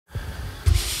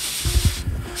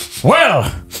Well,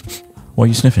 what are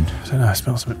you sniffing? I don't know. I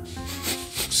smell something.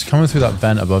 It's coming through that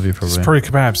vent above you, probably. It's probably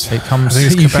kebabs. It comes. I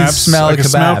think it's You kebabs. can smell I can kebab.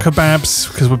 smell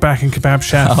kebabs because we're back in Kebab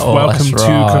Chefs. Oh, Welcome to that's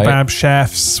right. Kebab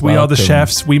Chefs. We are the Welcome.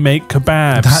 chefs. We make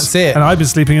kebabs. That's it. And I've been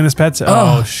sleeping in this bed.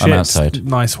 Oh shit! I'm outside.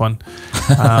 Nice one.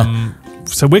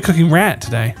 So we're cooking rat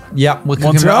today. Yeah, we're Want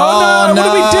cooking. to- oh no!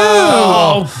 What do we do?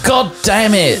 Oh, god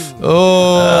damn it!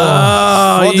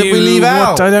 What did we leave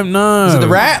out? I don't know. Is it the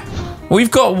rat? We've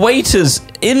got waiters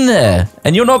in there,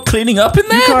 and you're not cleaning up in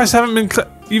there? You guys haven't been.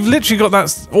 You've literally got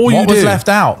that. All you What do. was left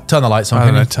out? Turn the lights on. I don't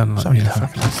can know. you? Turn the Somebody lights. turn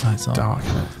the lights on. Dark.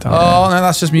 Oh no,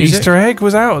 that's just music. Easter egg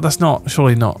was out. That's not.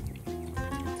 Surely not.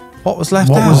 What was left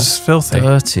What out? was filthy?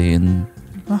 Dirty, and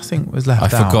Nothing was left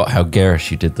I out. forgot how garish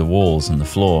you did the walls and the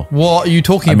floor. What are you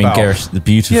talking I mean, about? garish, the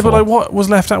beautiful. Yeah, but like, what was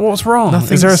left out? What's wrong? Is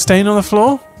Nothing's- there a stain on the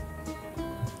floor?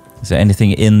 Is there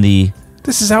anything in the...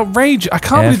 This is outrageous. I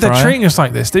can't Air believe they're fryer? treating us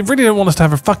like this. They really don't want us to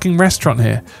have a fucking restaurant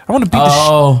here. I want to beat the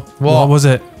Oh, What was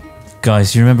it?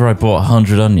 guys, you remember I bought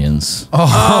 100 onions?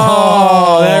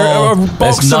 Oh, there, a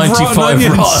box There's of 95 rotten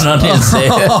onions. rotten onions here.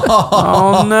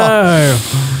 Oh no!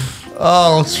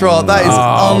 Oh, Trot, that is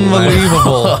Oh,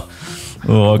 unbelievable.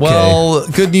 Oh, okay. Well,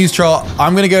 good news, Trot.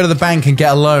 I'm going to go to the bank and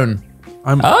get a loan.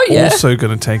 I'm Oh, yeah. also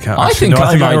going to take out. I actually, think no,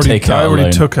 I might already, take out I a already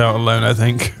loan. took out a loan. I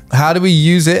think. How do we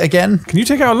use it again? Can you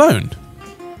take out a loan?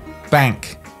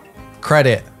 Bank.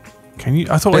 Credit. Can you?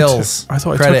 I thought Bills. I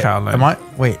thought I credit. took out a loan. Am I?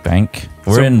 Wait. Bank.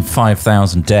 We're in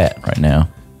 5,000 debt right now.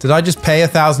 Did I just pay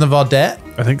 1,000 of our debt?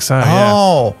 I think so. Yeah,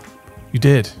 Oh. you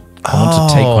did. I want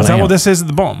to take one Is that out. what this is at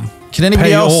the bottom? Can anybody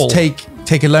Pay else all.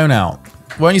 take a loan out?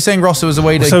 Weren't you saying, Ross, there was a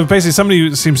way to... So basically,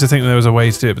 somebody seems to think there was a way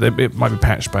to do it, but it might be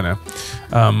patched by now,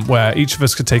 where each of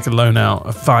us could take a loan out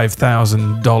of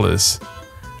 $5,000,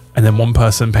 and then one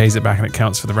person pays it back and it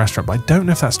counts for the restaurant. But I don't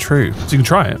know if that's true. So you can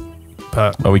try it,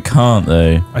 but Oh, we can't,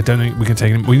 though. I don't think we can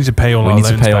take it. We need to pay all We our need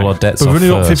to loans pay all back. our debts But we've off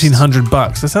only got first.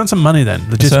 $1,500. Let's earn some money then, So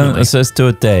legitimately. let's do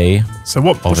a day. So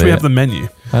what of should we it. have on the menu?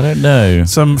 I don't know.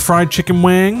 Some fried chicken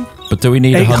wing. But do we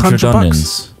need 100 $800?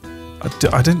 onions?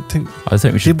 I don't think. I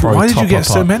think we should probably Why did top you get up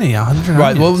so our- many? 100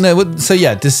 Right, well, onions? no, so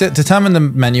yeah, determine the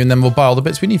menu and then we'll buy all the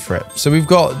bits we need for it. So we've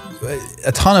got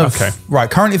a ton of... Okay. Right,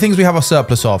 currently things we have a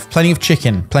surplus of. Plenty of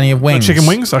chicken, plenty of wings. Chicken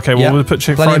wings? Okay, well, Yeah. we'll put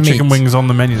Plenty fried of chicken meat. wings on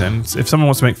the menu then. If someone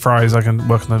wants to make fries, I can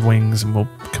work on the wings and we'll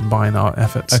combine our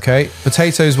efforts. Okay,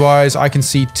 potatoes-wise, I can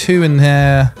see 2 in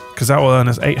there. Because that will earn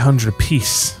us 800 a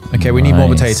piece. Okay, we need more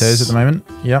Nice. potatoes at the moment.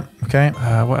 Yep, okay.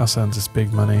 What else earns us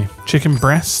big money? Chicken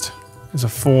breast is a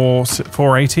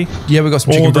 480. Yeah, we've got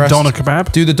some Or chicken the breast. doner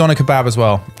kebab. Do the doner kebab as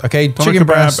well. Okay, Doner chicken kebab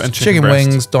breast, and chicken, chicken breast.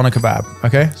 wings, doner kebab.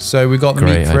 Okay, so we got the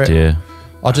Great meat for it. idea.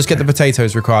 I'll just get the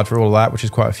potatoes required for all of that, which is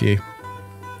quite a few.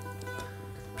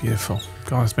 Beautiful.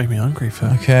 God, it's making me hungry for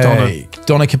Okay,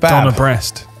 doner kebab. doner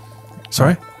breast.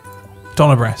 Sorry?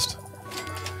 Doner breast.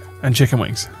 And chicken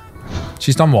wings.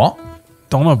 She's done what?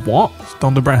 Doner what?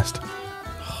 Doner breast.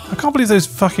 I can't believe those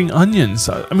fucking onions.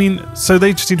 I mean, so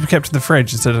they just need to be kept in the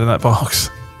fridge instead of in that box.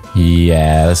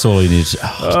 Yeah, that's all you need.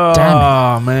 Oh, damn it.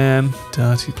 Oh, man.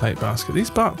 Dirty plate basket. These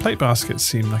plate baskets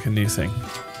seem like a new thing.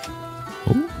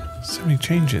 Ooh. So many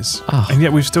changes. Oh. And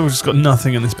yet we've still just got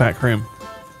nothing in this back room.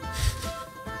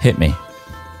 Hit me.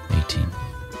 18.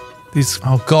 These...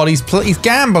 Oh God, he's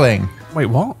gambling. Wait,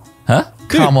 what? Huh?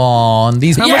 Come on,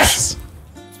 these. How Yes!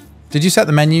 Did you set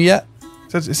the menu yet?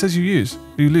 It says you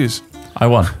lose. I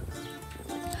won.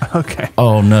 Okay.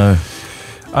 Oh, no.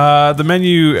 The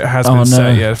menu has Oh, been no.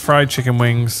 set, yeah. Fried chicken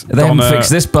wings. They haven't fixed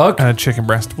this bug. And a chicken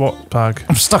breast. What bug?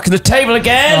 I'm stuck in the table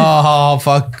again. Oh,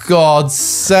 for God's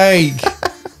sake!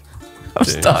 I'm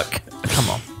stuck. Come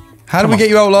on. How did we get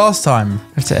you out last time?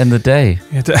 I have to end the day.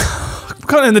 We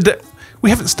can't end the day. We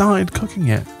haven't started cooking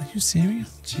yet. Are you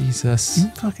serious? Jesus. You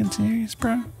fucking serious,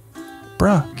 bro?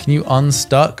 Bruh. Can you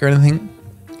unstuck or anything?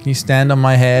 Can you stand on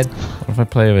my head? What if I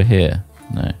play over here?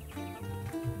 No.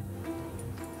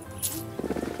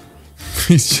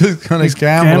 He's just gonna He's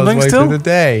gamble gambling his way still? through the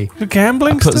day. You're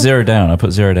gambling I put still? 0 down. I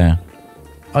put 0 down.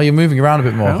 Oh, you're moving around a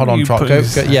bit more. How Hold are on, you Trot. putting Go,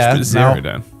 this- yeah. put zero Now.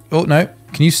 down. Oh no.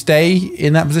 Can you stay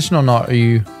in that position or not? Are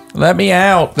you? Let me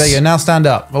out. There you go. Now stand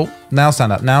up. Oh, now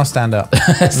stand up. Now stand up.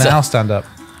 Now stand up.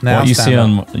 Now What you stand see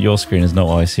up. on your screen is not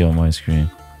what I see on my screen.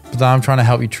 But I'm trying to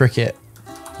help you trick it.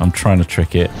 I'm trying to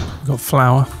trick it. We've got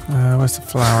flour. Where's the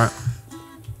flour at?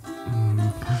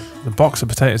 The box of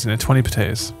potatoes in there. 20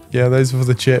 potatoes. Yeah, those were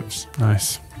the chips.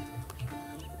 Nice.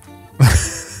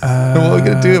 What are we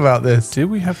gonna do about this? Do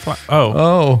we have flour? Oh.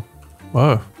 Oh.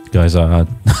 Whoa. Guys, I'm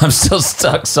still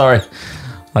stuck. Sorry.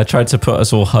 I tried to put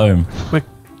us all home.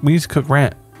 We need to cook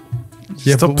rat.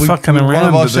 Yeah, Stop but fucking one around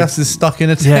of our with the- chefs is stuck in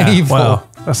a Yeah, table. well,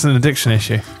 that's an addiction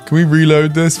issue. Can we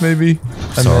reload this maybe?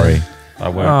 And Sorry. I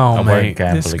won't. Oh, I mate, won't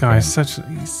gamble this again. guy's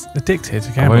he's addicted to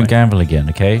I gambling. won't gamble again.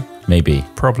 Okay, maybe.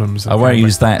 Problems. I won't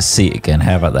use that seat again.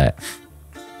 How about that?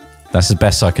 That's the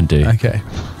best I can do. Okay.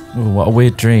 Ooh, what a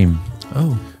weird dream.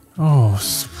 Oh. Oh,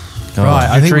 God. Right,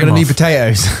 I think we're dream going to need off.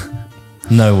 potatoes.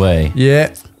 No way.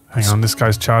 Yeah. hang on. This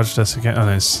guy's charged us again. Oh,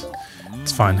 it's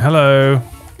fine. Hello.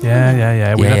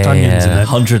 Yeah. We left onions in there.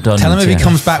 100 onions. Tell him if he yeah.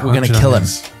 comes back, we're going to kill him.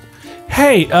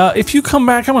 Hey, if you come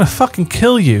back, I'm going to fucking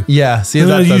kill you. Yeah, see if I'm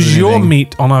that going to does use your anything.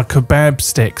 meat on our kebab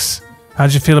sticks.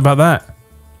 How'd you feel about that?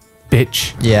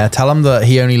 Bitch. Yeah, tell him that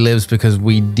he only lives because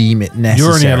we deem it You're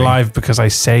necessary. only alive because I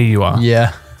say you are.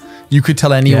 Yeah. You could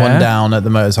tell anyone Yeah. down at the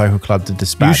motorcycle club to You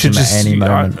dispatch should him just. at any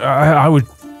moment. I would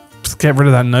just get rid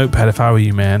of that notepad if I were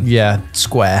you, man. Yeah,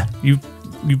 square. You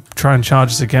try and charge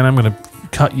us again, I'm going to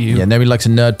cut you. Yeah, nobody likes a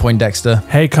nerd Poindexter.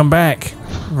 Hey, come back.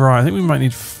 Right, I think we might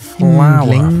need flour.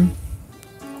 Bling.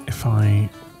 If I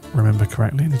remember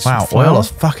correctly. Need some Wow, flour. oil is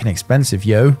fucking expensive,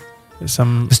 yo.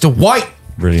 Some Mr. White!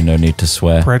 Really no need to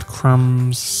swear.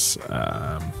 breadcrumbs.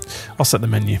 I'll set the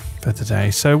menu for today.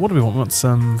 So what do we want? We want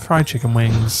some fried chicken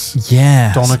wings,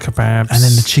 Yeah. doner kebabs, And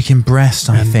then the chicken breast,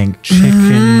 I and think.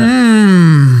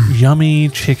 chicken, yummy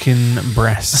chicken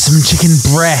breast. Some chicken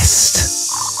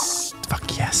breast.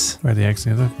 Fuck yes. Where are the eggs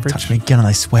in the fridge? Touch me again and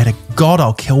I swear to God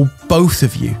I'll kill both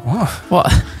of you. What? What?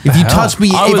 If you hell? touch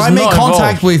me, I if was I make not contact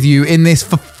involved. with you in this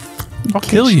I'll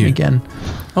kill kitchen you. again.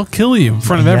 I'll kill you in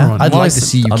front of Yeah, everyone. I'd Why like is to it-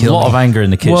 see you A kill lot me. of anger in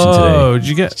the kitchen Whoa! today. Did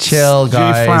you get Chill, did you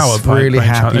get guys. flour by really any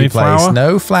chance? happy Any place. flour?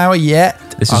 No flour yet.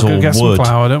 This is I'll go all get wood. some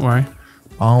flour. Don't worry.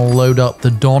 I'll load up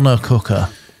the doner cooker.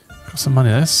 Got some money.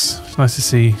 It's nice to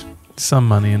see some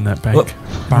money in that bank. Look.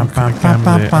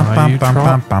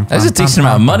 There's a decent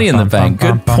amount of money in the bank.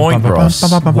 Good point, Ross.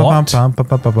 That's not an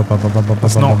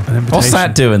invitation. What's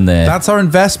that doing there? That's our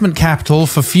investment capital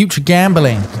for future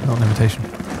gambling. Not an invitation.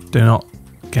 Do not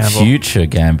gamble. Future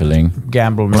gambling.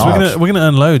 Gamble So not. we're gonna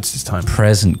earn loads this time.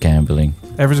 Present gambling.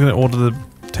 Everyone's gonna order the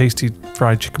tasty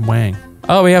fried chicken wing.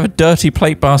 Oh, we have a dirty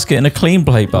plate basket and a clean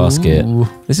plate basket. Ooh.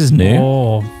 This is new.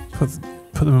 Oh, put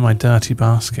them in my dirty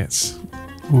baskets.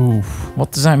 Ooh.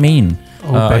 What does that mean?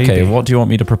 Oh, baby. Okay, what do you want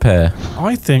me to prepare?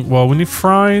 I think. Well, we need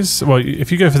fries. Well,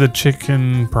 if you go for the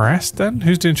chicken breast, then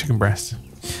who's doing chicken breast?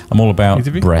 I'm all about Either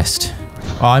of you? breast.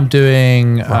 I'm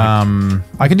doing.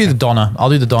 I can do the doner. I'll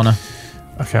do the doner.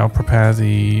 Okay, I'll prepare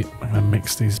the. I'm gonna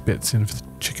mix these bits in for the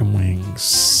chicken wings.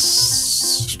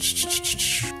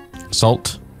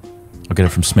 Salt. I'll get it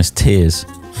from Smith's Tears.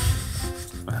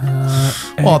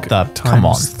 What Egg the- come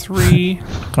on. times 3.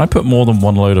 Can I put more than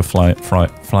one load of flight? Don't know.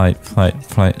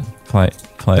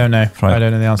 Flight. I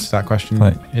don't know the answer to that question.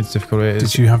 Right. It's difficult. It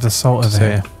is. Did you have the salt over So-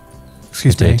 here?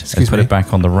 Excuse I me. did. Excuse I put me. it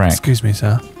back on the rack. Excuse me,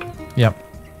 sir. Yep.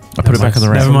 I put it back on the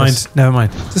rack. Never mind. Never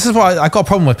mind. This is why I got a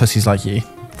problem with pussies like you.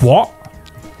 What?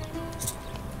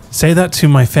 Say that to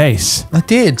my face. I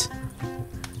did.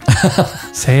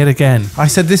 Say it again. I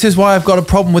said this is why I've got a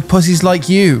problem with pussies like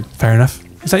you. Fair enough.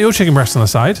 Is that your chicken breast on the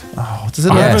side? Oh, does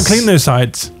it I look? haven't cleaned those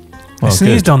sides. I Well,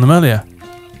 sneezed good. on them earlier.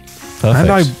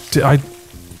 Perfect. And I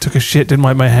took a shit, didn't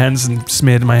wipe my hands, and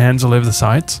smeared my hands all over the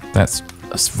sides. That's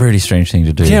a really strange thing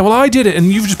to do. Yeah, well, I did it,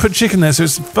 and you've just put chicken there, so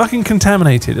it's fucking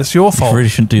contaminated. It's your fault. You really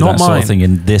shouldn't do not that sort mine. of thing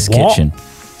in this What? kitchen.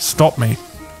 Stop me.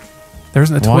 There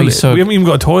isn't a Why are you toilet. so- We haven't even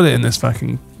got a toilet in this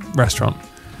fucking restaurant.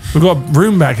 We've got a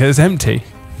room back here that's empty.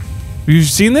 Have you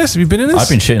seen this? Have you been in this? I've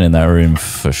been shitting in that room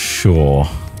for sure.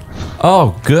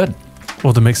 Oh, good.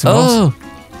 Or the mixing bowls. Oh,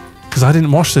 Because I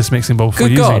didn't wash this mixing bowl before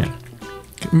good using God. it.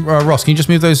 Ross, can you just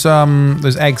move those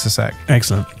eggs a sec?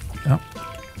 Excellent.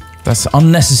 That's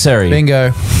unnecessary.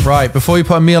 Bingo. Right, before you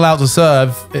put a meal out to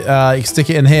serve, you can stick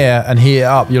it in here and heat it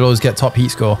up. You'll always get top heat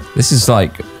score. This is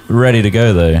like ready to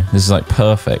go though. This is like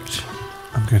perfect.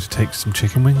 I'm going to take some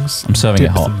chicken wings. I'm serving it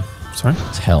dip hot. them- Sorry?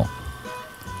 It's hell.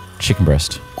 Chicken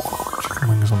breast. Chicken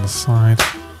wings on the side.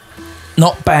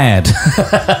 Not bad.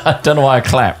 I don't know why I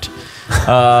clapped.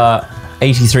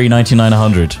 83, 99,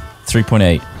 100.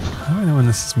 3.8. I don't know when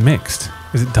this is mixed.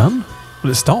 Is it done?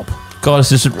 Will it stop? God, it's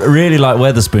just really like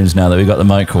Weatherspoons now that we've got the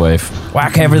microwave.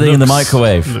 Whack everything in the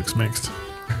microwave. Looks mixed.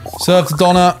 Serve the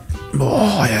doner.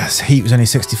 Oh, yes. Heat was only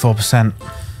 64%. I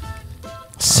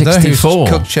don't know whose 64.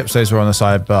 cooked chips those were on the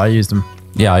side, but I used them.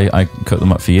 Yeah, I cooked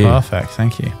them up for you. Perfect.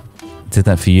 Thank you. Did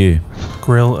that for you.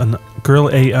 Grill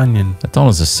a onion. That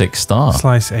Donald's a 6-star.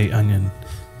 Slice a onion.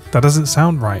 That doesn't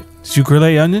sound right. Did you grill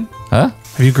a onion? Huh?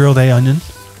 Have you grilled a onion?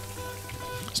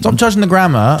 Stop judging the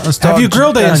grammar and start, Have you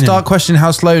grilled a and onion? start questioning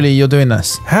how slowly you're doing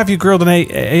this. Have you grilled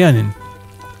a onion?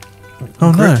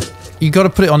 Oh no! You got to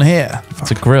put it on here.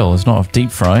 It's a grill. It's not a deep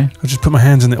fry. I just put my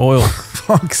hands in the oil.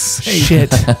 Fuck's sake. Shit!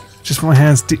 Just put my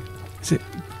hands.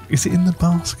 Is Is it in the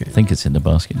basket? I think it's in the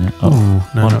basket now.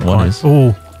 Oh, no, one, not one quite. is.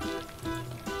 Oh.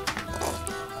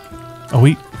 Oh,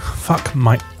 wait. Fuck,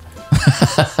 Mike.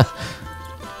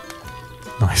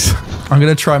 Nice. I'm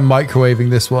going to try microwaving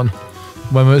this one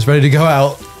when it's ready to go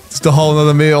out. It's a whole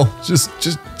other meal. Just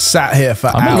sat here for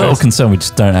I'm hours. a little concerned we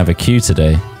just don't have a queue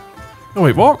today. Oh,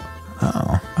 wait, what?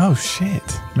 Oh. Oh, shit.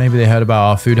 Maybe they heard about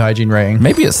our food hygiene rating.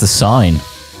 Maybe it's the sign.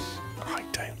 I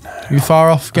don't know. You far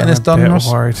off getting this done, I'm a Ross?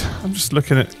 bit worried. I'm just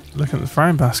looking at the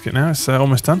frying basket now. It's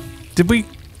almost done.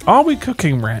 Are we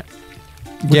cooking rat?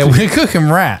 Yeah, we're cooking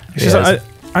rat. It's just like,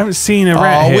 I haven't seen a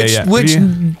rat here yet. Which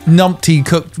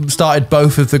numpty started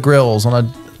both of the grills on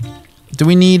a... Do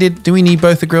we need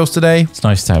both the grills today? It's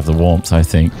nice to have the warmth, I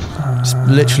think. It's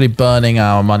literally burning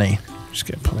our money. Just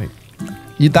get a plate.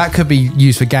 That could be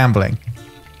used for gambling.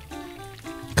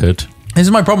 Good. This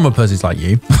is my problem with pussies like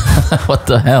you. What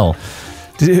the hell?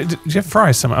 Did you have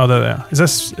fries somewhere? Oh, there they are. Is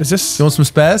this? You want some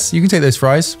spares? You can take those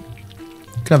fries.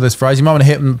 You can have those fries. You might want to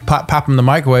hit them, pap them in the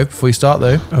microwave before you start,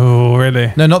 though. Oh,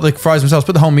 really? No, not the fries themselves.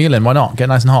 Put the whole meal in. Why not? Get it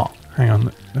nice and hot. Hang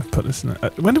on. Let's put this in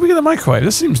there. When did we get the microwave?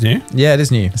 This seems new. Yeah, it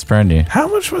is new. It's brand new. How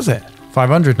much was it?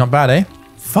 500, not bad, eh?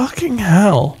 Fucking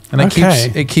hell. And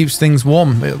it keeps things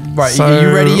warm. Right, So, are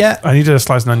you ready yet? I need to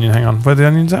slice an onion. Hang on. Where are the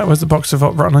onions at? Where's the box of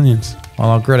rotten onions? Well,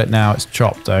 I'll grill it now. It's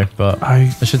chopped, though, but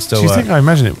it should still Do you work. think I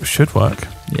imagine it should work?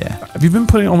 Yeah. Have you been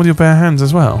putting it on with your bare hands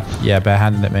as well? Yeah,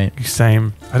 bare-handed it, mate.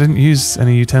 Same. I didn't use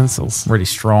any utensils. Really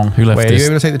strong. Who left Wait, are this you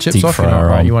able to take the chips deep off? You're fryer not,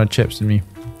 right, on? you wanted chips, didn't you?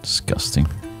 Disgusting.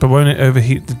 But won't it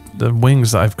overheat the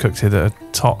wings that I've cooked here that are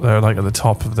top? They're like at the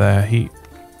top of their heat.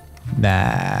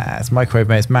 Nah, it's microwave,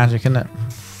 mate. It's magic, isn't it?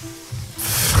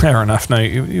 Fair enough. No,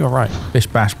 you're right. Bish,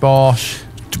 bash, bosh.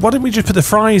 Why didn't we just put the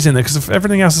fries in there? Because if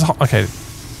everything else is hot. Okay.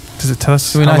 Does it tell us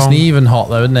It's really how nice long? and even hot,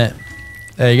 though, isn't it?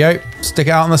 There you go. Stick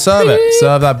it out on the serve it.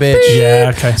 Serve that bitch.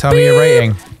 Yeah, okay. Tell me your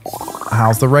rating.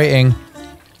 How's the rating?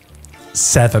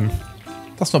 7.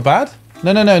 That's not bad.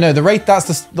 No. The rate, that's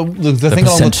the thing along the top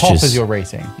percentages. is your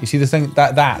rating. You see the thing,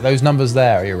 those numbers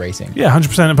there are your rating. Yeah,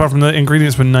 100% apart from the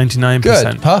ingredients were 99%.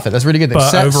 Good, perfect. That's really good.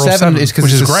 But overall 7 is because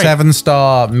which it's is a great.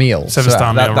 7-star meal.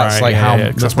 7-star meal, That's right. like yeah, how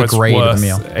yeah, 'cause that's the why it's grade of the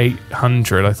worth meal.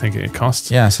 800, I think it costs.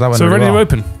 Yeah, so that went So we're really ready well.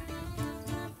 to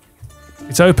open.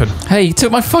 It's open. Hey, you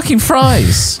took my fucking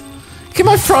fries. Get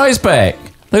my fries back.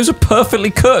 Those are perfectly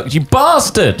cooked, you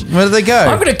bastard. Where did they go?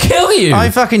 I'm going to kill you. I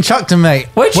fucking chucked them, mate.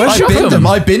 Where'd you I chuck binned them?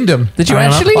 I binned them. Did you Hang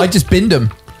on. actually? I just binned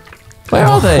them. Where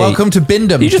are they? Welcome to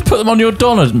Bindom. You just put them on your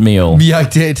donut meal. Yeah, I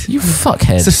did. You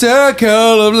fuckhead. It's a circle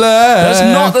of life. That's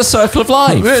not the circle of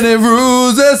life. When it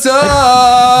rules us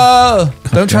all.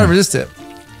 Don't try to resist it.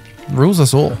 Rules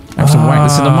us all. I have to whack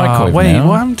this in the microwave Wait, now.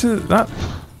 what happened to that?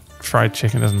 Fried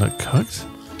chicken doesn't look cooked.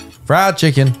 Fried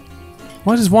chicken.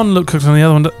 Why does one look cooked and the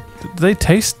other one? Do they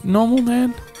taste normal,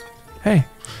 man? Hey.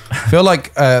 I feel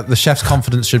like the chef's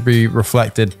confidence should be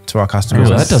reflected to our Ooh, customers.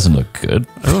 that doesn't look good.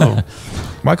 Oh.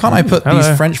 Why can't I put Hello.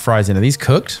 these French fries in? Are these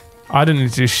cooked? I didn't need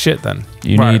to do shit then.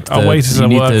 You right, need our the, waiters you are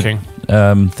need working.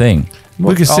 the thing.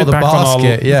 We can sit the back on our-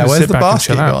 basket. we Yeah, can where's sit the back and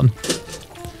basket chill out. gone?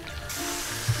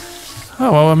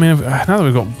 Oh, well, I mean, now that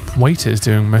we've got waiters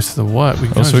doing most of the work, we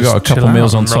can Also, we got a couple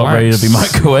meals on top ready to be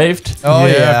microwaved. Oh,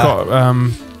 yeah.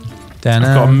 I've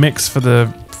got a mix for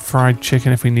the fried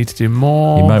chicken if we need to do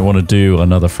more. You might want to do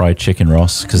another fried chicken,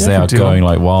 Ross, because Yeah, they I are could do going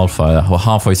one. like wildfire. We're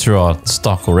halfway through our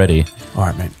stock already. All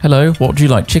right, mate. Hello, what would you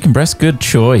like? Chicken breast? Good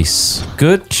choice.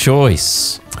 Good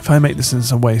choice. If I make this into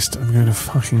some waste, I'm going to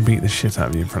fucking beat the shit out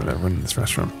of you in front of everyone in this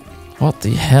restaurant. What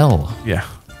the hell? Yeah.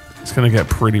 It's going to get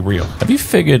pretty real. Have you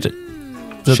figured that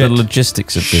the Shit.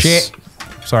 logistics of this Shit.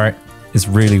 Sorry. is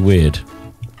really weird?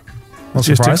 What's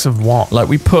Logistics of what? Like,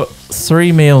 we put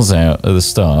 3 meals out at the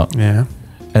start, Yeah.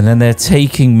 and then they're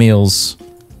taking meals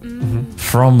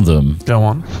from them. Go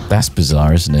on. That's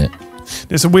bizarre, isn't it?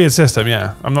 It's a weird system,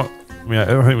 yeah. I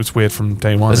think it was weird from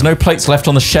day one. There's no plates left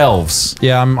on the shelves.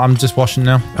 Yeah, I'm just washing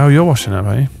now. Oh, you're washing up,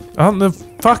 are you? Aren't the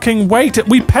fucking waiter?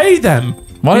 We pay them.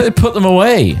 Why don't they put them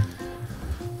away?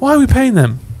 Why are we paying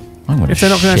them? I'm gonna If they're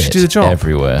not going to actually shit do the job.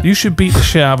 everywhere. You should beat the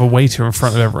shit out of a waiter in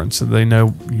front of everyone so they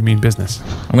know you mean business.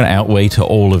 I'm going to outweigh to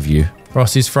all of you.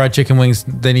 Ross, these fried chicken wings,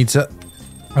 they need to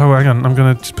Oh, hang on. I'm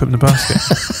going to just put them in the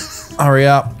basket. hurry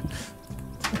up.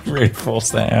 Really force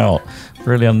that out.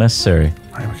 Really unnecessary.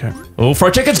 There we go. Oh,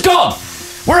 fried chicken's gone!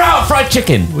 We're out, fried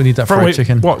chicken! We need that fried Wait,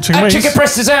 chicken. What? Chicken And wings? chicken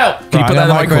breast is out! Can you Right, put that in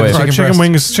the I'm microwave? microwave. Chicken breast.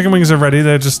 wings. Chicken wings are ready.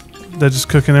 They're just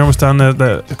cooking. They're almost done. They're a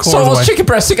quarter of the Someone's way. chicken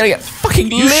breasts are going to get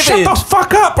fucking You livid! shut the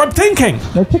fuck up! I'm thinking.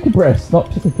 No, chicken breasts,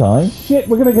 not chicken thigh. Shit,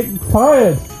 we're gonna get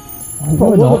tired.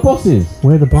 What are the bosses?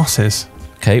 We're the bosses.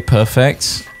 Okay,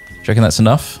 perfect. Do you reckon that's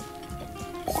enough?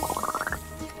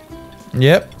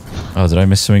 Yep. Oh, did I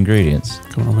miss some ingredients?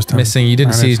 Come on, almost done. Missing. You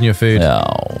didn't There it is. season your food.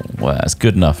 Oh, well, that's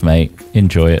good enough, mate.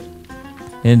 Enjoy it.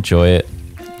 Enjoy it.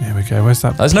 Here we go. Where's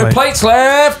that? There's no plates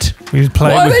left. We need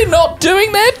plate. Why are they not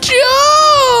doing their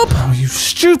job? Oh, you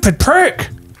stupid prick!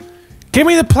 Give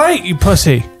me the plate, you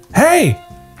pussy! Hey!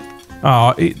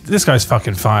 Oh, this guy's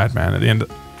fucking fired, man. At the end.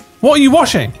 What are you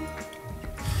washing?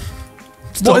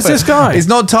 What is this guy? It's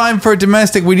not time for a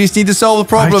domestic. We just need to solve the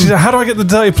problem. How do I get the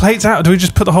dirty plates out? Do we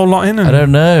just put the whole lot in? And I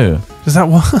don't know. Does that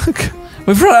work?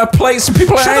 We've run out of plates and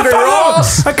people are Shut the angry, fuck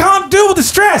Ross. up! I can't deal with the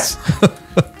stress.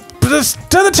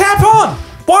 Turn the tap on.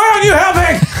 Why aren't you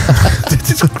helping?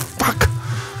 Fuck.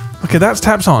 Okay, that's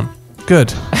taps on.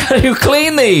 Good. How do you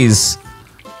clean these?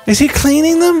 Is he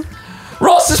cleaning them?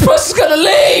 Ross, this person's going to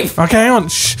leave. Okay, hang on.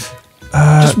 Shh.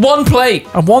 Just one plate.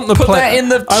 I want the Put plate. that in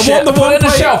the I shelf. want the Put one it in the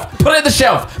plate. shelf. Put it in the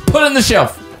shelf. Put it in the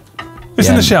shelf. It's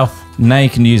in Yeah. the shelf. Now you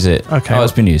can use it. Okay. Oh,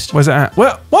 it's been used. Where's it at?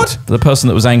 What? The person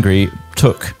that was angry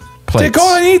took plates. Dear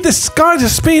God, I need this guy to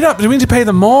speed up. Do we need to pay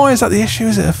them more? Is that the issue?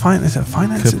 Is it a finance?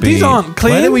 Could be. These aren't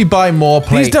clean. Where do we buy more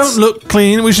plates? These don't look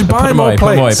clean. We should Put buy them more away, put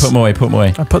them away, plates. put them away, put them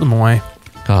away. I put them away.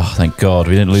 Oh, thank God.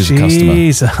 We didn't lose a customer.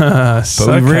 Jesus.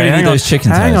 But we really hang need on. those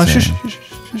chicken Hang on. tenders Shush, now. shush,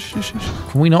 shush, shush, shush,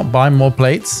 shush. Can we not buy more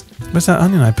plates? Where's that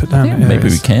onion I put down? Yeah, There maybe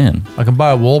it we is. can. I can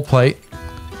buy a wall plate.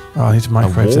 Oh, I need to A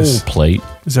microwave wall this. plate.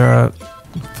 Is there a...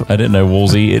 I didn't know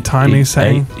walls eat it. timing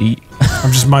setting? Eat.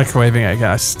 I'm just microwaving it, I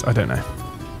guess. I don't know.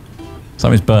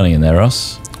 Something's burning in there,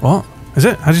 Ross. What? Is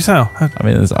it? How'd you tell? I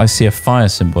mean, I see a fire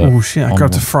symbol. Oh, shit. I on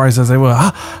grabbed the one. fries as they were.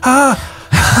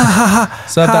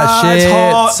 Serve that It's shit.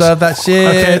 hot. Serve that shit.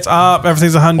 Okay, it's up.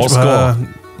 Everything's 100. What score?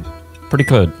 Pretty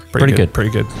good. Pretty good. Pretty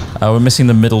good. We're missing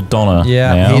the middle Donna.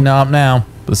 Yeah, now. heating up now.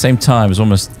 But at the same time, it's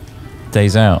almost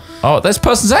days out. Oh, this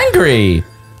person's angry.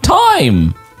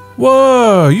 Time.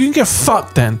 Whoa, you can get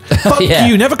fucked then. Fuck Yeah.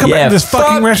 you. Never come Yeah, back to this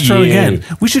fucking fuck restaurant you. again.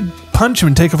 We should punch him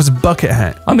and take off his bucket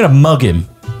hat. I'm going to mug him.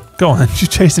 Go on,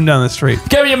 just chase him down the street.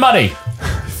 Give me your money.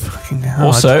 Fucking hell.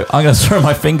 Also, I'm going to throw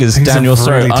my fingers Things down have your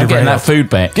throat. really I'm getting that derailed. food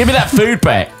back. Give me that food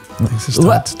back. Things have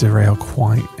started to derail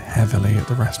quite heavily at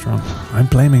the restaurant. I'm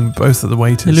blaming both of the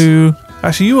waiters. Hello.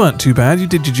 Actually, you weren't too bad. You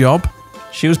did your job.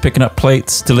 She was picking up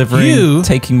plates, delivering, You?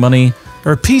 taking money.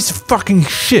 You're a piece of fucking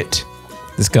shit.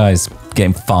 This guy's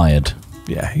getting fired.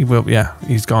 Yeah, he will. Yeah,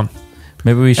 he's gone.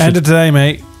 Maybe we should. End of today,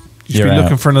 mate. You should You're be out.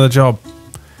 looking for another job.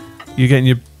 You're getting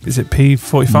your... Is it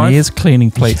P45? He is cleaning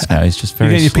plates now. He's just You're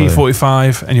very getting your slow.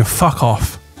 P45 and you're fuck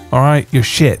off. All right? You're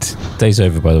shit. Day's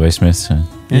over, by the way, Smith. So.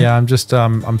 Yeah, I'm just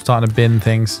I'm starting to bin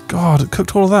things. God, it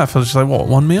cooked all of that for just like, what,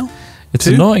 one meal? It's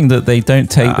Two? annoying that they don't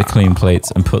take the clean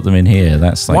plates and put them in here.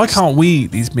 That's like Why can't we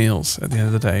eat these meals at the end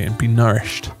of the day and be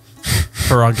nourished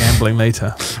for our gambling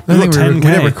later? I We've don't think got we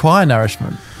 10K. don't require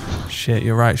nourishment. Shit,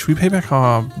 you're right. Should we pay back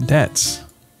our debts?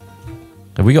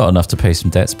 Have we got enough to pay some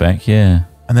debts back? Yeah.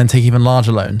 And then take even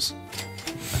larger loans.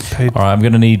 Paid. All right, I'm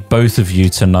going to need both of you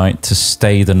tonight to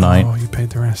stay the night Oh, you paid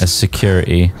the rest. as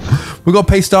security. We've got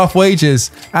to pay staff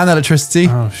wages and electricity.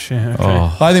 Oh, shit. Okay.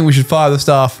 Oh, I think we should fire the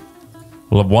staff.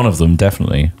 well, one of them,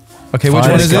 definitely. Okay, which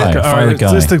Fire one this is guy. it? All Fire right, the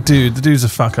guy. it's the dude. The dude's a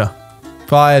fucker.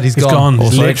 Fired. He's He's gone. He's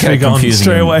Also, it literally kept gone confusing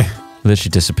straight him. away. Literally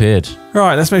disappeared.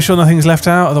 Right, let's make sure nothing's left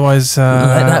out. Otherwise, Let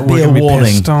that be we're a gonna warning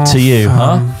pissed off. to you,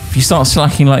 huh? If you start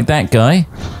slacking like that guy,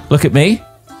 look at me.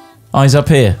 Eyes up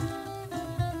here.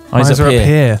 Eyes are up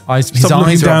here. His Stop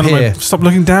looking eyes are down up at here. Stop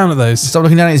looking down at those. Stop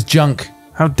looking down at his junk.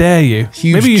 How dare you?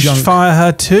 Huge Maybe you junk. should fire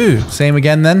her too. Same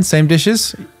again then? Same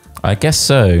dishes? I guess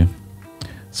so.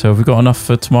 So have we got enough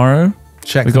for tomorrow?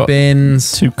 Check We the got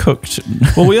bins. 2 cooked.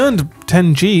 Well, we earned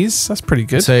 10 G's. That's pretty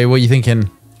good. So what are you thinking?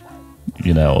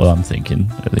 You know what I'm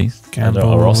thinking, at least. Gamble I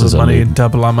know Ross is the money alluding. and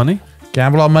double our money.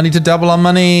 Gamble our money to double our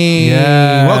money.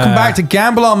 Yeah. Welcome back to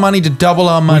Gamble Our Money to Double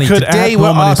Our Money. could Today add we're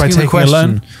more money by asking the taking a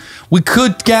loan. question. We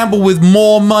could gamble with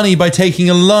more money by taking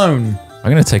a loan. I'm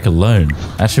going to take a loan.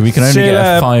 Actually, we can only See get you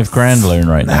a $5,000 loan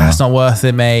right now. That's not worth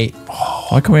it, mate.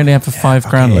 Why can we only have a $5,000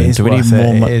 It loan? is Do we need worth more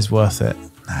it. It money? is worth it.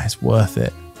 Nah, it's worth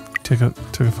it. Took a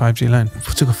 5G loan.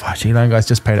 We took a 5G loan, guys.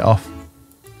 Just paid it off.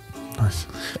 Nice.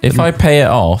 If I pay it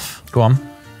off, Go on.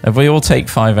 if we all take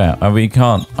 5 out, I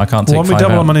can't Well, take when we 5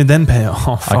 double out. our money, then pay it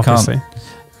off. I Obviously.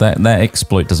 can't. That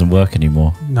exploit doesn't work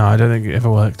anymore. No, I don't think it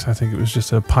ever worked. I think it was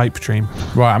just a pipe dream.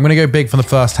 Right, I'm going to go big for the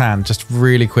first hand, just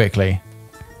really quickly,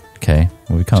 Okay,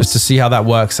 well, we can't. just to see how that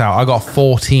works out. I got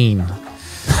 14.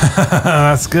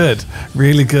 That's good.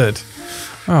 Really good.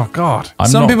 Oh, God.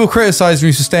 Some people criticize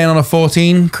me for staying on a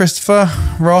 14, Christopher,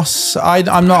 Ross.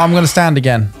 I'm not. I'm going to stand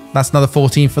again. That's another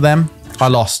 14 for them. I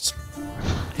lost.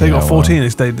 They Yeah, got well, 14.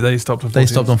 They stopped on 14. They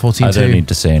stopped on 14 I too. don't need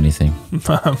to say anything.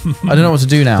 I don't know what to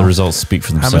do now. The results speak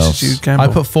for How themselves. much did you gamble? I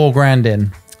put $4,000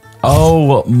 in.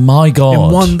 Oh my god!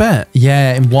 In one bet.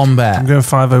 Yeah, in one bet. I'm going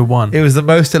 501. It was the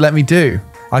most it let me do.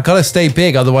 I gotta stay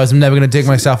big, otherwise I'm never gonna dig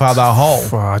myself out of that hole.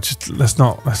 Well,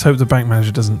 let's hope the bank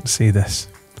manager doesn't see this.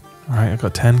 All right, I've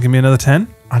got 10. Give me another 10.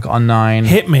 I got a 9.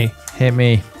 Hit me.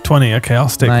 20. Okay, I'll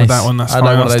stick with that one. That's fine. I'd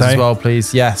like one of I'll those stay. as well,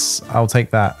 please. Yes, I'll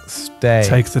take that. Stay.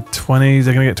 Take the 20s.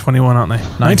 They're going to get 21, aren't they?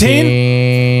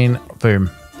 19. Boom.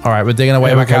 All right, we're digging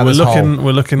away back Okay, out of this hole.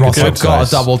 we're looking Ross, good. I've got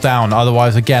to double down.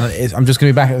 Otherwise, again, I'm just going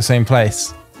to be back at the same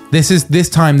place. This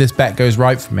time this bet goes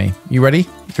right for me. You ready?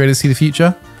 You ready to see the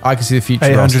future? I can see the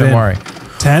future, Ross, don't worry.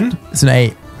 10? It's an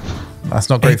 8. That's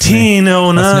not great 18, for me.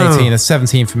 oh no. That's an 18. That's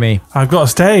 17 for me. I've got to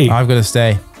stay. I've got to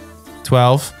stay.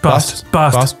 12. Bust. Shit. All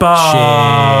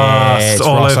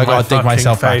Ross, over I got to dig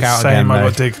myself back out again. I though.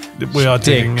 got to dig. We are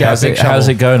digging. Get a big shovel. How's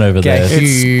it going over Get there? a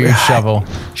huge shovel.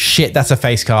 Shit, that's a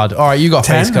face card. All right, you got a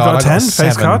 10? face card. I've got a 10 I got a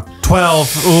face 7. card.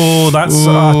 12. Oh, that's a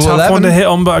tough 11. one to hit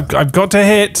on, but I've got to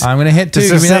hit. I'm going to hit 2. This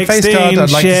Give is me that face 16, card.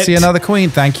 I'd like to shit. see another queen.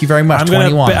 Thank you very much.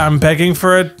 21. I'm begging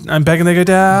they go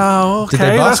down. Did Okay,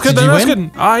 they that's bust? good. Did you That's win?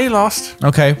 good. I lost.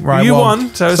 Okay, right. You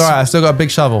won, so it's all right. I still got a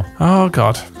big shovel. Oh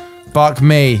god. Fuck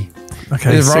me.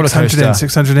 Okay, It's a roller 600 in. coaster.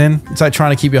 600 in. It's like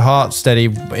trying to keep your heart steady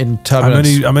in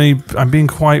turbulence. I'm being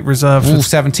quite reserved. Ooh,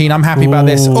 17. I'm happy about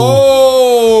this. Ooh.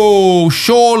 Oh,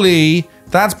 surely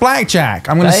that's blackjack.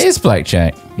 I'm gonna. That is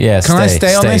blackjack. Yeah. Can I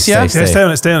stay on this, yeah? Yeah, stay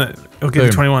on it. Stay on it. It'll give you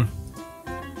Boom. 21.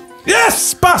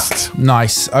 Yes, bust.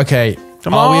 Nice. Okay.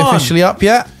 Come Are we on. officially up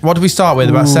yet? What did we start with?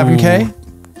 About 7k?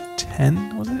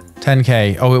 10 was it?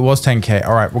 10k. Oh, it was 10k.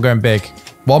 All right, we're going big.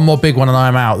 One more big one and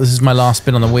I'm out. This is my last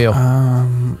spin on the wheel.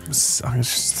 I'm gonna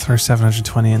just throw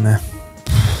 720 in there.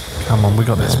 Come on, we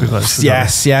got this. We got this.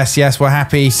 Yes. We're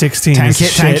happy. 16. Tank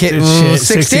it. Ooh,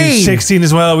 16. 16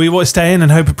 as well. We want to stay in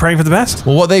and hope, praying for the best.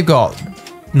 Well, what they've got?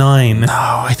 9. No,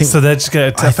 I think so. They're just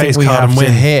get a I face think we card have and to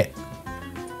win. hit.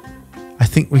 I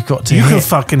think we've got to You hit. can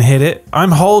fucking hit it.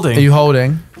 I'm holding. Are you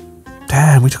holding?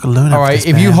 Damn, we took a loan out. All right,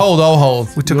 if you hold, I'll hold.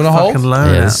 we took you a want to fucking hold? loan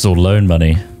Yeah, out. this is all loan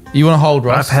money. You want to hold,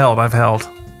 Ross? I've held.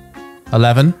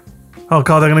 11. Oh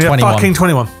god, they're gonna get 21. fucking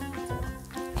 21.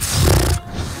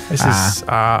 This is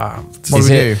What do we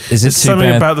do? Is it there's too something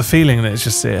bad? about the feeling that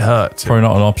it hurts. Probably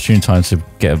not an opportune time to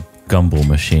get a gumball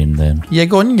machine then. Yeah,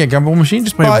 go on. You can get a gumball machine.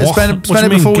 Just Wait, buy it. what? Spend What do it you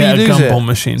mean, before we get a lose gumball it.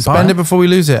 machine? Buy Spend it? it before we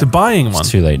lose it. The buying one.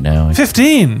 It's too late now.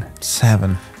 15.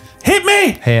 7. Hit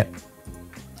me. Hit.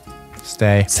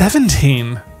 Stay.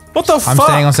 17. What the fuck? I'm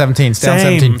staying on 17. Stay on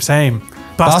 17. Same.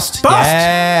 Bust. Bust.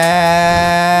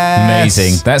 Yes.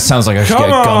 Amazing. That sounds like I should Come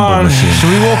get a gumball on. machine. Should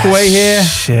we walk away here?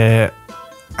 Shit.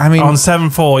 I mean, On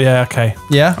 7-4. Yeah. Okay.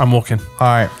 yeah. I'm walking. All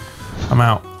right. I'm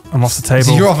out. I'm off the table.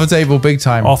 So you're off the table big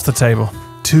time. Off the table.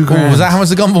 2 Ooh, grand. was that how much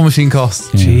the gumball machine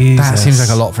cost? Jesus. That seems like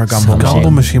a lot for a gumball Gumball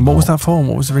machine. machine. What was that for?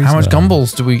 What was the reason? How many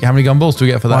gumballs do we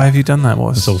get for that? Why have you done that?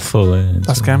 It's all full in.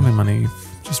 That's gambling money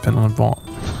you've just spent on a bot.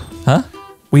 Huh?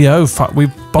 We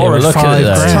borrowed look at 5 that.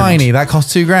 grand. It's tiny. That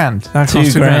cost 2 grand. That cost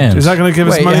 2 2 grand. grand. Is that going to give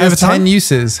us Wait, money it has over time? 10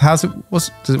 uses. Does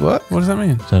it work? What does that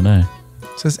mean? Don't know.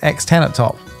 It says X10 at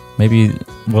top. Maybe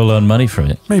we'll earn money from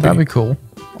it. Maybe. That'd be cool.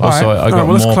 Also, All right. I got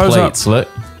well, let's more close up. plates. Look,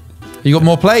 You got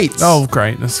more plates. Oh,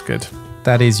 great. That's good.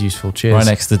 That is useful. Cheers. right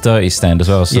next to the dirty stand as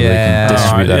well, so Yeah. they can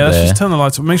distribute Alright, that yeah, let's there. just turn the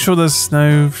lights up. Make sure there's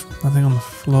nothing on the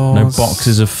floor. No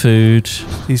boxes of food.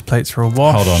 These plates are all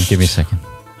washed. Hold on, give me a second.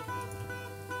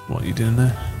 What are you doing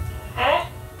there?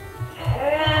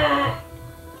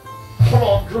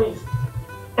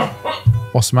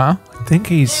 What's the matter? I think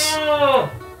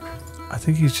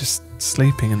he's just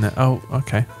sleeping in there. Oh,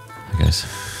 okay. I guess.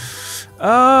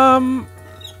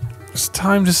 It's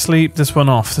time to sleep this one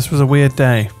off. This was a weird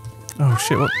day. Oh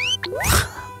shit! What?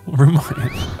 What room am I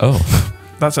in? Oh,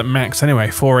 That's at max anyway.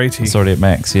 480. it's already at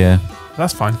max. Yeah.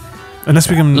 That's fine. Unless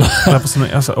we can level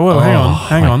something else. Oh,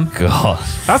 hang on. God,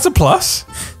 That's a plus.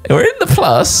 we're in the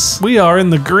plus. We are in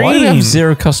the green. Why do we have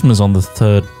 0 customers on the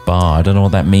 3rd bar? I don't know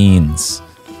what that means.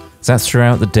 Is that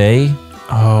throughout the day?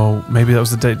 Oh, maybe that was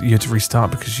the day you had to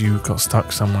restart because you got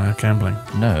stuck somewhere gambling.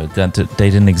 No, that day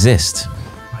didn't exist.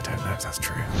 I don't know if that's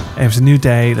true. It was a new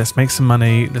day. Let's make some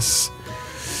money. Let's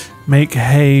make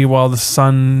hay while the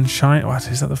sun shines. What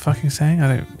is that? The fucking saying?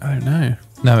 I don't know.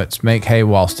 No, it's make hay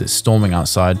whilst it's storming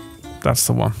outside. That's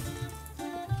the one.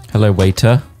 Hello,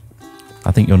 waiter.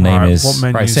 I think your name Alright, is... what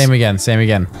menus? Right, same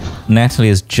again. Natalie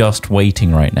is just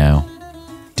waiting right now.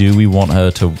 Do we want her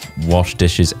to wash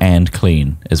dishes and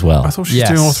clean as well? I thought she was Yes.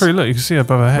 doing all 3. Look, you can see her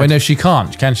above her head. Wait, no, she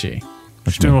can't, can she?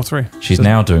 She's doing all 3. She's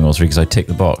now doing all 3 because I ticked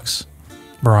the box.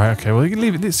 Right, okay. Well, you can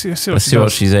leave it. Let's see Let's what see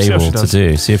what she's able to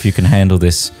do. See if you can handle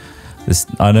this.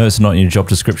 I know it's not in your job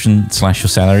description / your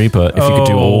salary, but if you could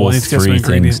do Oh, all I need to get some 3 things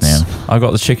ingredients. now. I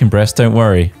got the chicken breast, don't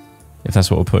worry. If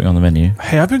that's what we're putting on the menu.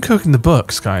 Hey, I've been cooking the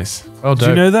books, guys. Oh, Did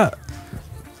you know that?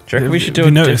 Do you reckon we should do Have a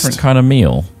you different noticed? kind of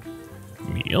meal?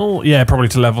 Meal? Yeah, probably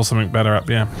to level something better up,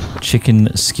 yeah.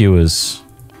 Chicken skewers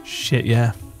Shit,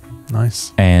 yeah.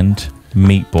 Nice. and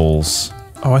meatballs.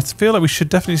 Oh, I feel like we should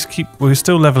definitely keep... We're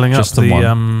still leveling Just up the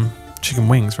the chicken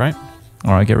wings, right?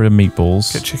 All right, get rid of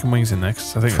meatballs. Get chicken wings in there,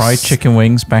 'cause I think Fried it's- chicken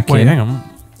wings back Wait, in. hang on.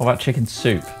 What about chicken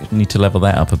soup? We need to level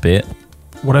that up a bit.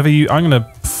 Whatever you... I'm going to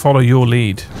follow your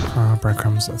lead.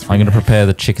 Breadcrumbs. That's I'm going to prepare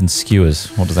the chicken skewers.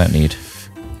 What does that need?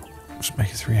 Just make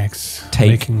it 3 eggs.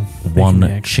 Take Making one the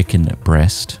egg. chicken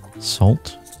breast,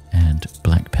 salt and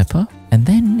black pepper, and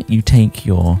then you take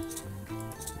your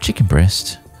chicken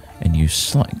breast and you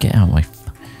get out my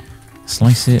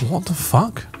slice it. What the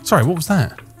fuck? Sorry, what was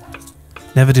that?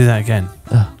 Never do that again.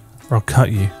 Or I'll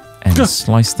cut you. And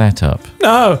slice that up.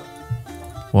 No!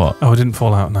 What? Oh, it didn't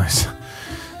fall out. Nice.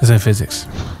 There's no physics.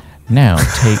 Now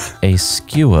take a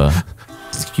skewer.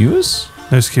 Skewers?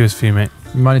 No skewers for you, mate.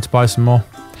 You might need to buy some more.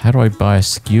 How do I buy a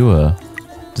skewer?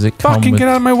 Does it come Fucking with... get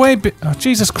out of my way, oh,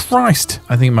 Jesus Christ.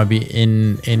 I think it might be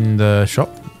in the shop,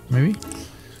 maybe?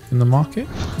 In the market?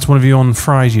 It's one of you on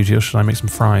fry duty, or should I make some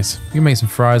fries? You can make some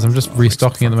fries. I'm just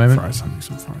restocking at the moment. Fries. I'll make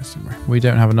some fries, don't worry. We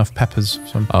don't have enough peppers.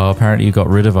 So Oh, apparently you got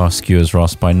rid of our skewers,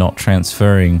 Ross, by not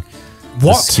transferring the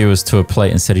What? skewers to a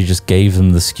plate. Instead, he just gave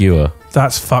them the skewer.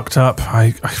 That's fucked up.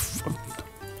 I'm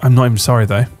not even sorry,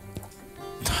 though.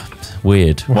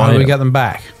 Weird. well, how do we get them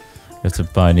back? We have to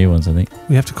buy new ones, I think.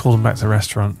 We have to call them back to the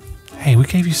restaurant. Hey, we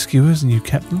gave you skewers and you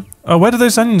kept them? Oh, where did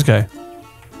those onions go?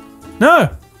 No!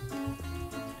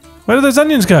 Where did those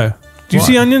onions go? Do you What?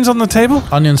 see onions on the table?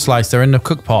 Onion slice. They're in the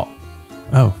cook pot.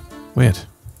 Oh, weird.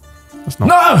 That's not,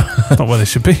 No! that's not where they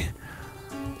should be.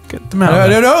 Get them out I of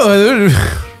there. don't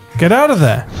know. Get out of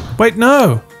there. Wait,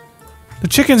 no. The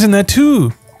chicken's in there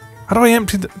too. How do I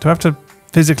empty do I have to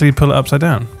physically pull it upside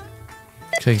down?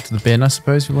 Take it to the bin, I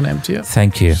suppose, if you want to empty it.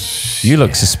 Thank you. You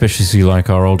look suspiciously like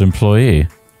our old employee.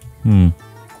 New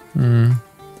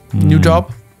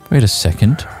job? Wait a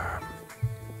second.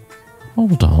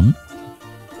 Hold on.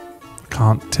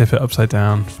 Can't tip it upside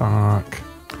down. Fuck.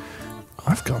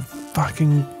 I've got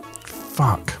fucking...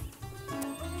 Fuck.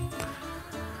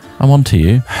 I'm on to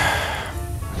you.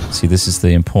 See, this is the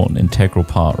important integral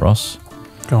part, Ross.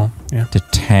 Go on. Yeah.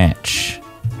 Detach.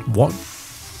 What?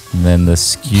 And then the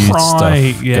skewed Right,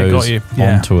 stuff yeah, goes got you.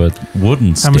 Yeah. onto a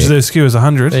wooden stick. How much are those skewers?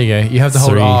 100? There you go. You have to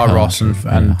hold R, Ross, and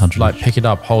 100. like pick it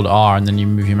up, hold R, and then you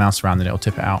move your mouse around and it'll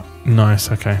tip it out. Nice,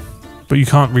 okay. But you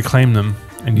can't reclaim them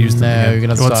and use them No, again. you're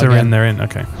gonna have to Once start they're again. in, they're in.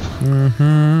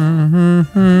 Okay.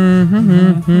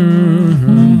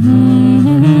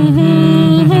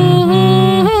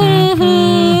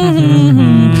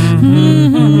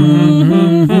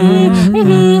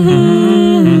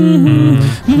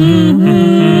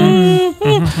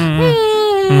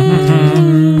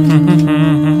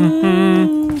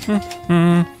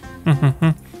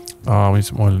 Oh, we need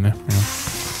some oil in there. Hang on.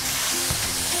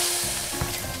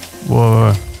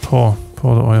 Whoa,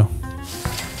 pour the oil.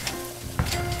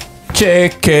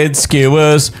 Chicken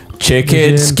skewers.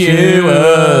 Chicken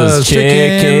skewers.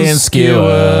 Chicken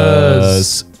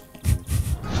skewers.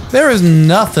 There is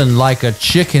nothing like a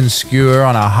chicken skewer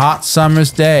on a hot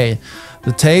summer's day.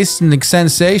 The taste and the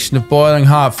sensation of boiling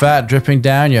hot fat dripping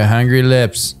down your hungry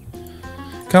lips.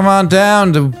 Come on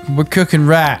down to We're Cooking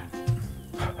Rat.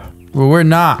 Well, we're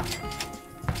not.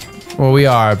 Well, we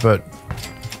are, but...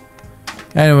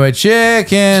 Anyway,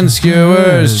 chicken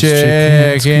skewers,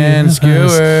 chicken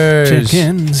skewers.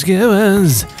 Chicken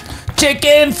skewers.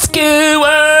 Chicken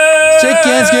skewers.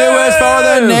 Chicken skewers for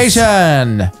the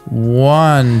nation.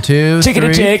 1, 2, Chicken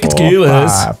and 3, chicken 4,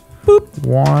 skewers. 5. Boop.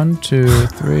 1, 2,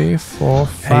 3, 4,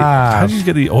 5. Hey, how did you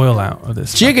get the oil out of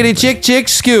this? Chickity chick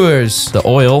skewers. The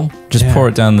oil, just Yeah. pour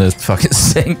it down the fucking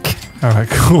sink. All right,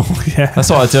 cool. Yeah. That's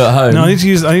what I do at home. No,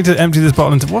 I need to empty this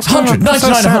bottle into what's going on? What's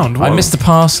that sound? I missed the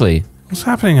parsley. What's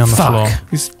happening on the Fuck. floor?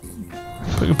 He's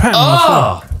putting a pattern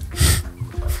on the floor.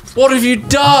 What have you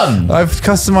done? I've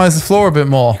customized the floor a bit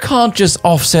more. Can't just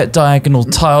offset diagonal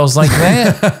tiles like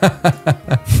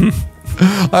that.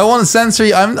 I want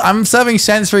sensory. I'm serving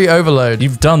sensory overload.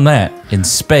 You've done that in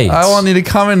spades. I want you to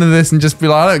come into this and just be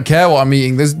like, I don't care what I'm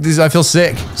eating. This I feel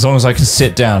sick. As long as I can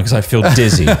sit down because I feel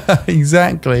dizzy.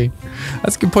 Exactly.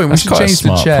 That's a good point. That's we should quite a change the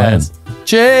smart chairs.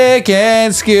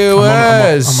 Chicken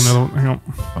skewers. I'm on hang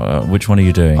on. Which one are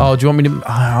you doing? Oh, do you want me to?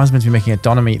 I was meant to be making a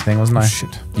doner meat thing, wasn't I?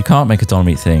 Shit. You can't make a doner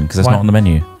meat thing because that's Why? not on the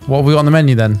menu. What have we got on the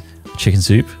menu then? Chicken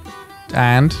soup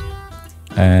And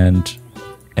and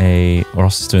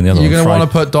Ross is doing the other you're one. gonna fried-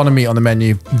 want to put doner meat on the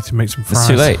menu. Need to make some fries. It's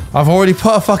too late. I've already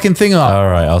put a fucking thing up. All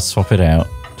right, I'll swap it out.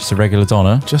 Just a regular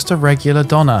doner. Just a regular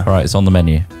doner. All right, it's on the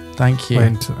menu. Thank you.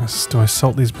 Wait, do I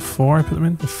salt these before I put them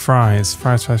in? The fries.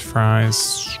 Fries.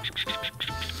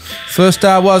 First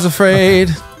I was afraid.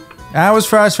 I was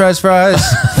fries.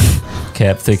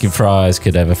 Kept thinking fries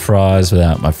could have a fries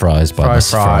without my fries by my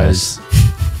fries.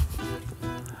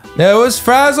 There was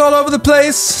fries all over the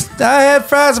place. I had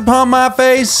fries upon my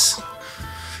face.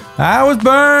 I was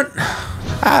burnt.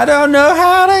 I don't know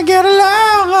how to get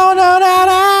along. Oh, no.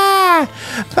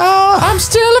 Oh, I'm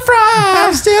still a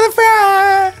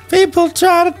fry. People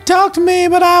try to talk to me,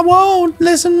 but I won't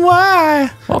listen why.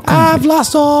 I've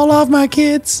lost all of my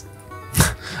kids.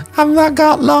 I've not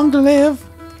got long to live.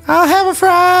 I'll have a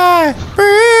fry.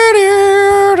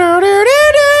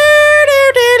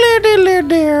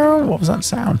 What was that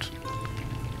sound?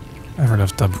 Everyone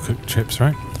loves double cooked chips,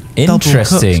 right?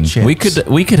 Interesting. Double-cooked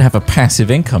We could have a passive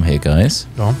income here, guys.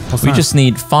 Go on. What's We that? just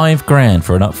need $5,000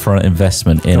 for an upfront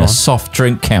investment in Go a on. soft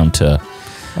drink counter.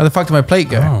 Where the fuck did my plate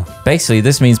go? Oh. Basically,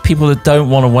 this means people that don't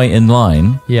want to wait in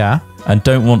line Yeah. and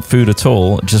don't want food at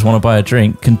all, just want to buy a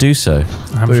drink, can do so.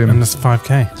 How much? Boom. And that's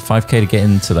 5k. It's $5,000 to get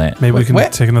into that. Maybe we can Where-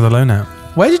 take another loan out.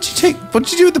 Where did you take... What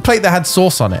did you do with the plate that had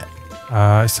sauce on it?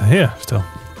 It's here still.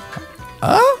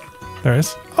 Oh? There it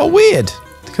is. Oh, weird.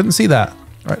 Couldn't see that.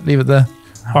 Right, leave it there.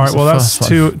 All right. Well, that's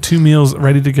two meals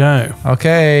ready to go.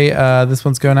 Okay, this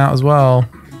one's going out as well.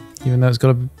 Even though it's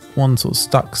got one sort of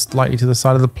stuck slightly to the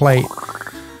side of the plate.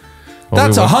 Well,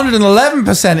 That's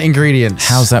 111% ingredients.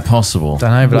 How's that possible?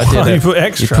 Don't know, but I Why did you it. put You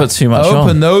extra? put too much Open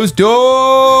on. those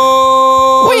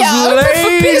doors, We are open for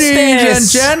ladies and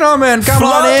business. gentlemen. Come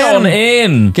Flood on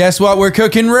in. Guess what? We're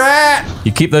cooking rat.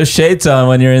 You keep those shades on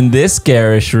when you're in this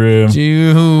garish room. Do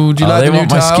you like they the new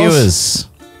want my tiles? skewers.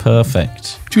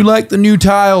 Perfect. Do you like the new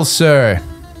tiles, sir?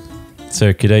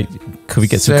 Sir, could we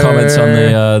get some Sir. comments on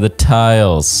the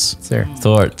tiles? Sir.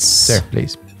 Thoughts? Sir,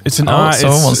 please. It's an Oh,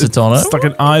 someone wants it on it. It's like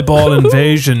an eyeball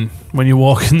invasion when you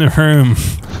walk in the room.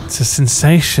 It's a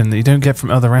sensation that you don't get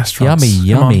from other restaurants. Yummy,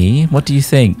 Come on. yummy. What do you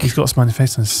think? He's got a smiley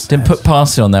face on his Didn't head. put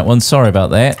parsley on that one. Sorry about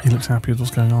that. He looks happy with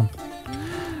what's going on.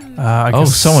 I Oh,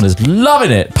 guess someone is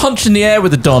loving it. Punching the air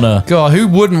with a doner. God, who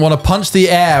wouldn't want to punch the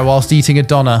air whilst eating a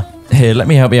doner? Here, let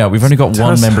me help you out. We've only got Tell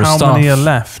one us member of how staff many are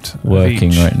left of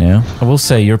working each. right now. I will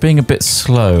say you're being a bit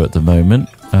slow at the moment.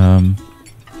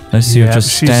 Notice you're Yeah,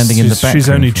 just she's- standing in the she's- back. she's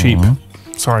only room for a cheap. while.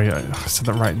 Sorry, I said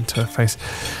that right into her face.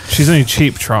 She's only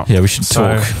cheap, Trop. Yeah, we should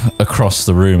So- talk across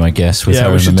the room, I guess, with Yeah, her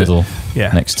we in the should do- middle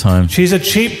Yeah. next time. She's a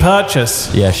cheap purchase.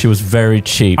 Yeah, she was very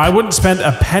cheap. I wouldn't spend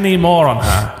a penny more on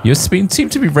her. You seem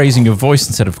to be raising your voice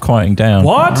instead of quieting down.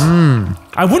 What?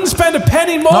 I wouldn't spend a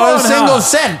penny more Not on a single her.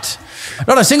 cent.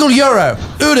 Not a single euro.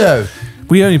 Udo.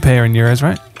 We only pay her in euros,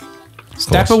 right?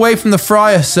 Step away from the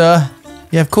fryer, sir.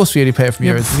 Yeah, of course we only pay it from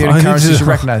euros. It's the I only need currency to- she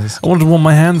recognises. I wanted to warm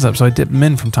my hands up, so I dip them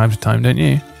in from time to time, don't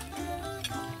you?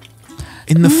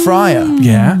 In the fryer.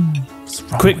 Yeah.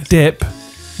 Quick dip,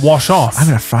 wash off, I'm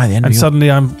going to fry the end and of your...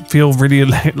 suddenly I feel really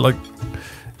like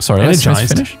Sorry, let's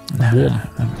energized. finish.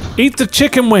 Eat the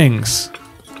chicken wings.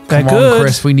 They're Come good. on,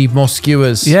 Chris, we need more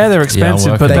skewers. Yeah, they're Yeah,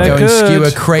 expensive, I'll but work They're they're going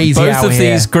good. skewer crazy Both out of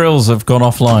here. these grills have gone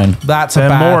offline. That's a They're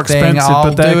bad more thing. expensive, I'll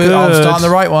but they're do it. I'll good. start on the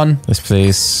right one. Yes,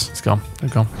 please. It's gone. They're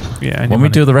gone. Yeah. When we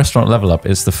do the restaurant level up,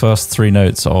 it's the first 3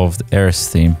 notes of the Eris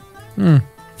theme.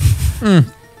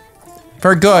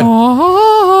 Very good.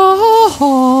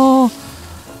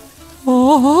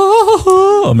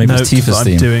 Or maybe it's Tifa's I'm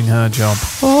theme. doing her job.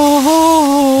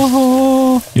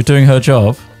 You're doing her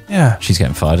job. Yeah, She's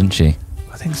getting fired, isn't she?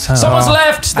 I think so. Someone's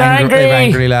left. They're They've angry.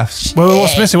 angrily left. Well,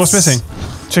 what's missing? What's missing?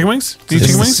 Chicken wings? Do you This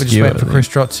chicken is- wings? We're just waiting for Chris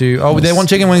Trot to... Oh, they want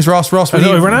chicken wings, Ross. Ross, Oh, we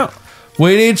no, need... we run out.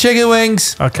 We need chicken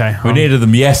wings. Okay. We needed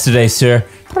them yesterday, sir.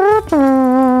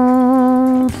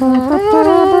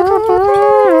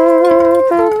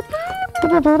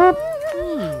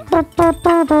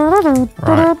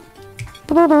 Right.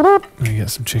 Let me get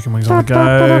some chicken wings on the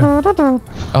go.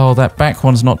 Oh, that back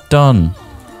one's not done.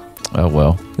 Oh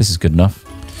well, this is good enough.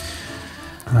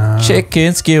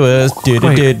 Chicken skewers. Do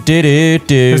do do do do do.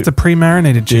 There's the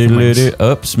pre-marinated chicken wings.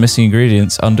 Oops, missing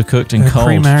ingredients. Undercooked and There are cold.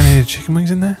 pre-marinated chicken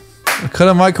wings in there? I could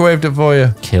have microwaved it for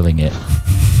you. Killing it.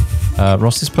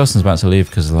 Ross, this person's about to leave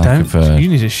because of the lack Don't. of. You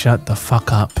need to shut the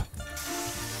fuck up.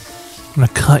 I'm going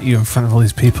to cut you in front of all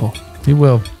these people. You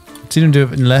will. I've seen him do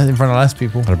it in front of less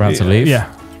people. They're about to leave.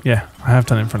 Yeah. Yeah. I have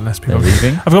done it in front of less They're people.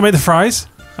 leaving. I've got to make the fries,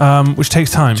 which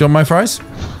takes time. Do you want my fries?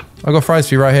 I've got fries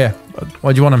for you right here.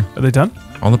 Why do you want them? Are they done?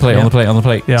 On the plate. Yeah. On the plate. On the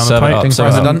plate. Yeah, on Serve the it plate. up, Think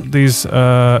serve fries it are up. done? These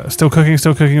still cooking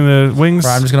the wings.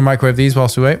 Right, I'm just going to microwave these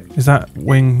whilst we wait. Is that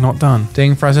wing not done?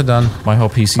 Ding, fries are done. My whole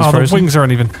PC's Oh, frozen. the wings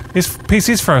aren't even. His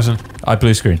PC's frozen. I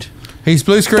blue screened. He's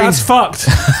blue screen. That's fucked.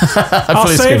 Our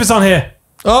blue save screen. is on here.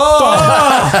 Oh!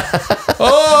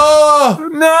 Oh!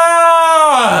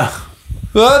 No!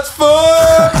 That's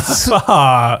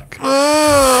fucked.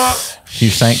 Fuck.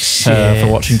 Huge thanks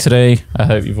for watching today. I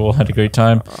hope you've all had a great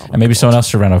time. And maybe someone else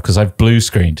should run off because I've blue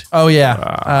screened. Oh,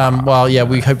 yeah. Well, yeah,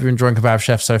 we hope you're enjoying Kebab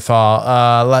Chef so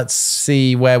far. Let's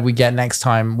see where we get next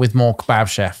time with more Kebab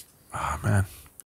Chef. Oh, man.